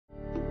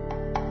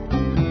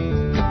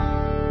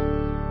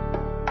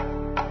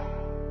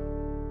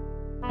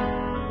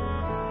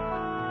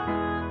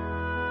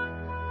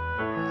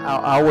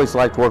I always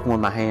liked working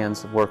with my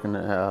hands. Working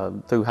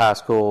through high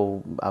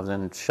school, I was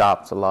in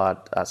shops a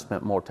lot. I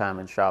spent more time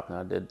in shop than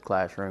I did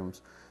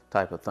classrooms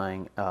type of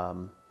thing.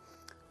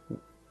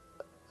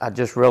 I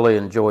just really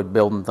enjoyed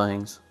building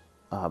things.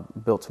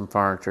 Built some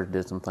furniture,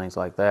 did some things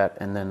like that,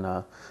 and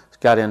then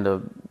got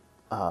into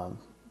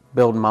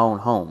building my own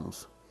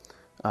homes.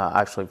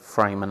 Actually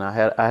framing. I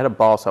had a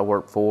boss I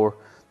worked for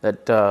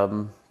that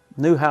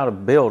knew how to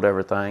build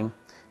everything.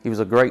 He was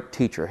a great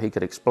teacher. He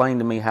could explain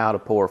to me how to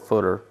pour a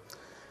footer,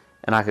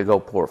 and I could go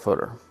pour a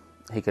footer.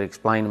 He could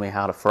explain to me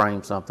how to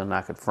frame something, and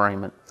I could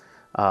frame it.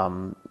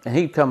 And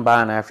he'd come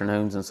by in the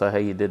afternoons and say,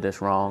 "Hey, you did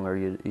this wrong," or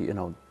you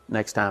know,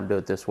 next time do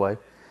it this way.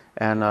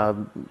 And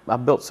I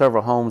built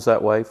several homes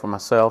that way for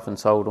myself and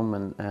sold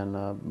them,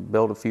 and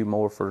built a few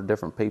more for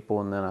different people,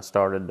 and then I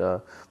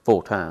started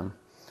full time.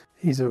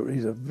 He's a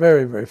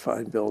very, very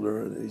fine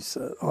builder, and he's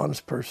an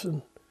honest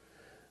person,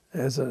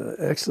 has an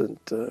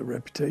excellent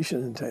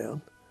reputation in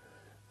town.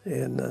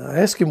 And I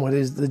asked him what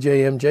the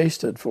JMJ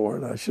stood for,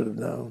 and I should have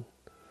known.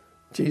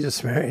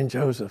 Jesus, Mary, and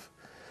Joseph.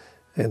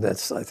 And I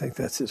think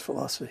that's his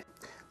philosophy.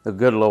 The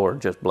good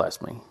Lord just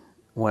blessed me.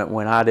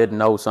 When I didn't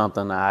know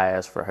something, I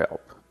asked for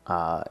help.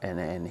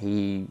 And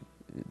he,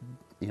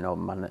 you know,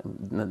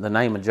 the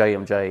name of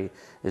JMJ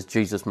is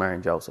Jesus, Mary,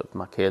 and Joseph.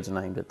 My kids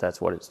named it. That's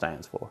what it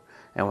stands for.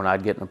 And when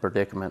I'd get in a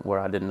predicament where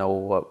I didn't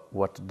know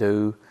what to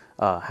do,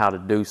 how to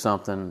do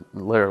something,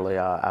 literally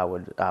I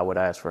would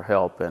ask for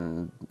help,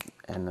 and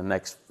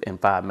in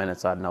 5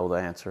 minutes I'd know the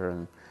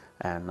answer,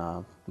 and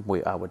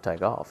I would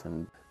take off.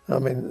 And I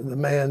mean, the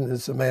man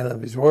is a man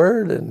of his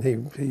word, and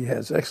he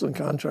has excellent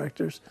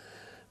contractors.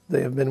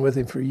 They have been with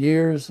him for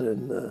years,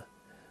 and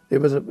it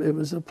was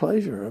a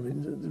pleasure. I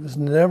mean, it was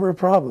never a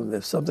problem.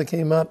 If something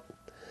came up,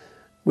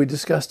 we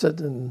discussed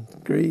it and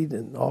agreed,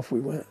 and off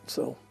we went.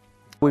 So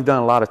we've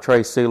done a lot of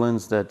tray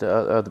ceilings that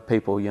other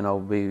people, you know,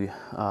 be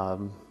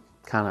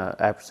kind of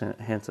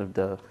apprehensive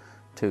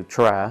to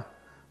try.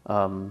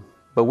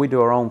 But we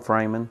do our own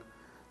framing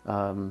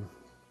and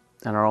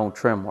our own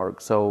trim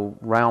work. So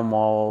round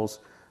walls,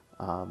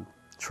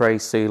 tray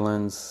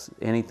ceilings,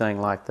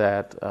 anything like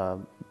that,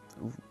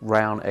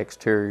 round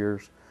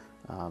exteriors.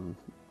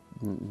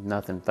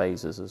 Nothing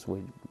phases us.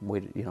 We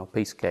you know,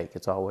 piece of cake.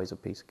 It's always a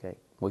piece of cake.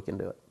 We can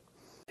do it.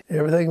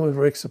 Everything with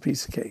Rick's a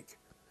piece of cake,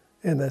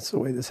 and that's the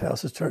way this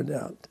house has turned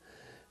out.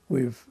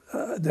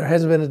 There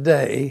hasn't been a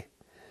day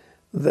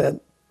that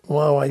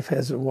my wife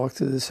hasn't walked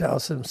through this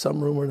house in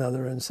some room or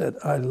another and said,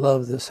 "I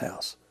love this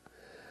house."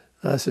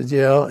 I said,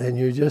 "Yeah, and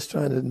you're just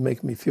trying to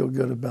make me feel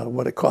good about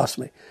what it cost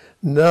me."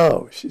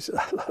 "No," she said,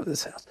 "I love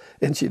this house,"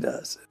 and she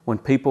does. When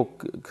people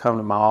come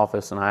to my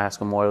office and I ask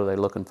them what are they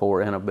looking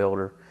for in a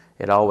builder,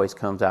 it always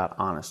comes out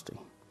honesty.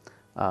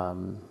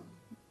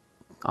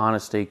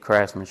 Honesty,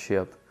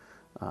 craftsmanship,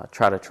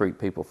 try to treat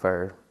people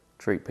fair,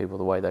 treat people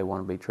the way they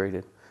want to be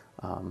treated,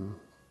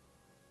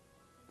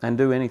 and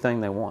do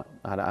anything they want.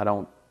 I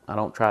don't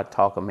try to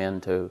talk them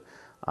into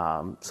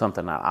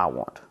something that I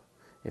want.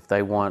 If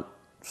they want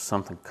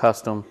something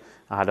custom,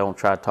 I don't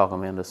try to talk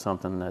them into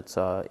something that's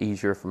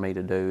easier for me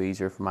to do,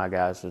 easier for my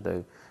guys to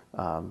do.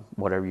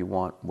 Whatever you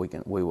want,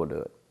 we will do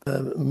it.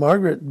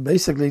 Margaret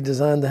basically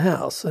designed the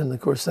house, and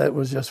of course that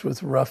was just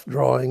with rough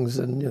drawings,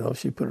 and you know,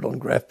 she put it on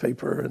graph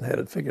paper and had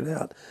it figured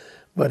out.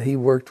 But he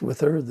worked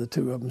with her. The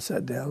two of them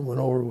sat down, went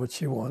over what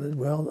she wanted.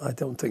 Well, I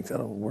don't think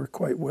that'll work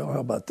quite well. How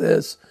about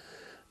this?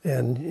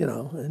 And you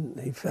know, and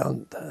he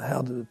found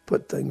how to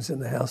put things in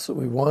the house that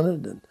we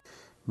wanted. And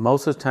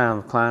most of the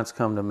time, clients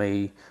come to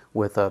me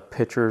with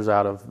pictures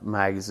out of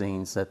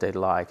magazines that they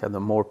like, and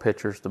the more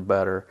pictures, the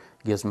better.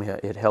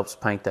 It helps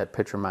paint that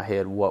picture in my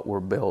head, what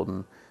we're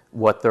building,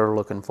 what they're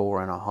looking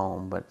for in a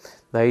home. But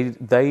they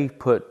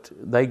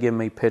give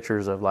me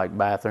pictures of like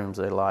bathrooms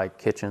they like,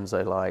 kitchens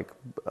they like,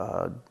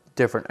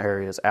 different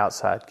areas,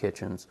 outside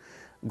kitchens,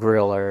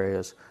 grill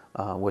areas,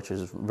 which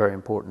is very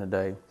important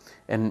today.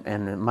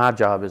 And my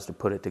job is to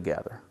put it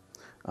together.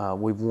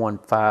 We've won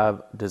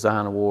 5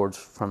 design awards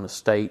from the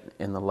state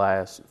in the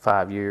last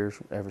 5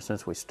 years, ever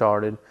since we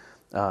started,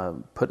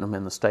 putting them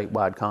in the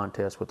statewide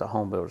contest with the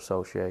Home Builder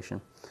Association.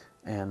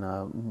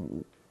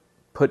 And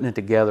putting it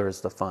together is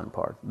the fun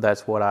part.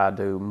 That's what I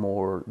do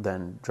more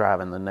than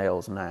driving the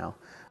nails now.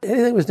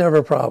 Anything was never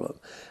a problem.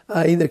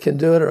 I either can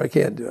do it or I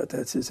can't do it.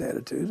 That's his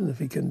attitude. And if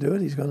he can do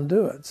it, he's going to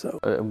do it. So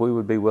we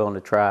would be willing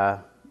to try.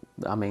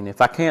 I mean,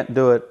 if I can't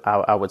do it,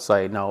 I would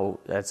say, no,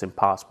 that's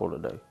impossible to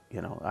do.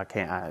 You know, I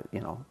can't,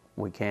 you know,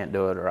 we can't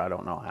do it, or I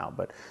don't know how.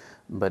 But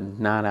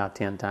 9 out of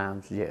 10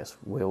 times, yes,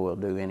 we will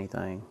do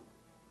anything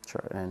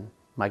and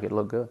make it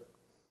look good.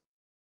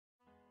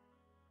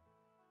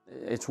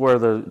 It's where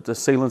the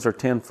ceilings are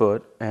 10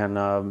 foot, and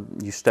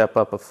you step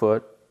up a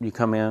foot. You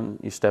come in,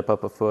 you step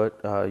up a foot,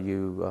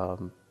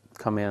 you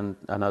come in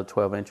another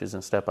 12 inches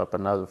and step up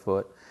another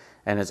foot,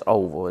 and it's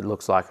oval. It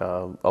looks like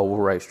an oval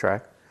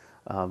racetrack.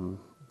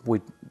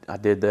 I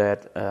did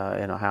that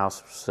in a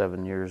house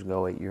 7 years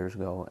ago, 8 years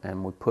ago,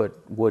 and we put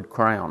wood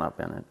crown up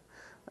in it.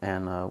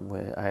 And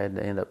I had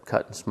to end up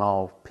cutting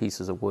small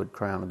pieces of wood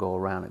crown to go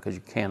around it, because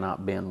you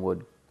cannot bend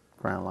wood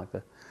crown like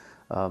that.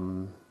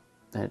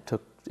 and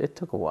it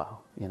took a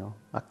while. You know,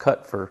 I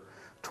cut for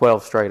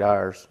 12 straight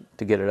hours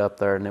to get it up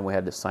there, and then we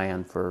had to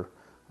sand for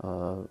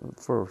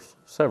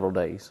several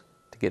days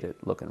to get it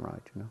looking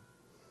right. You know.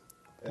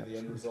 And the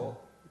end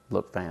result?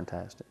 Looked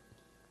fantastic.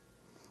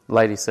 The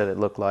lady said it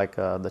looked like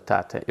the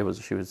Titanic.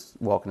 She was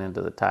walking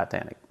into the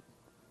Titanic.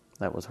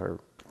 That was her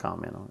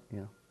comment on it,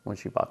 you know, when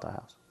she bought the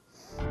house.